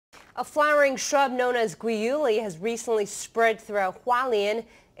A flowering shrub known as Guayule has recently spread throughout Hualien,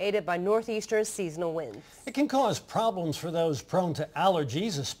 aided by northeastern seasonal winds. It can cause problems for those prone to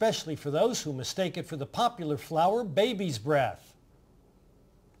allergies, especially for those who mistake it for the popular flower baby's breath.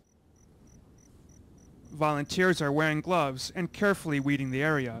 Volunteers are wearing gloves and carefully weeding the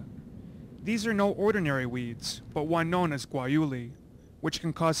area. These are no ordinary weeds, but one known as Guayule, which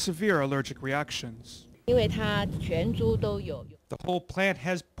can cause severe allergic reactions. The whole plant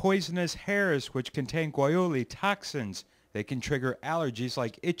has poisonous hairs which contain Guayule toxins. They can trigger allergies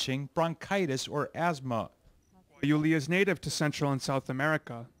like itching, bronchitis, or asthma. Guayule is native to Central and South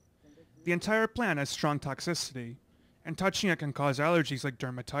America. The entire plant has strong toxicity, and touching it can cause allergies like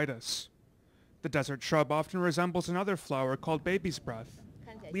dermatitis. The desert shrub often resembles another flower called baby's breath,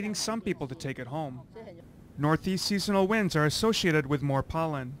 leading some people to take it home. Northeast seasonal winds are associated with more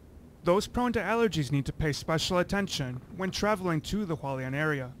pollen. Those prone to allergies need to pay special attention when traveling to the Hualien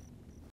area.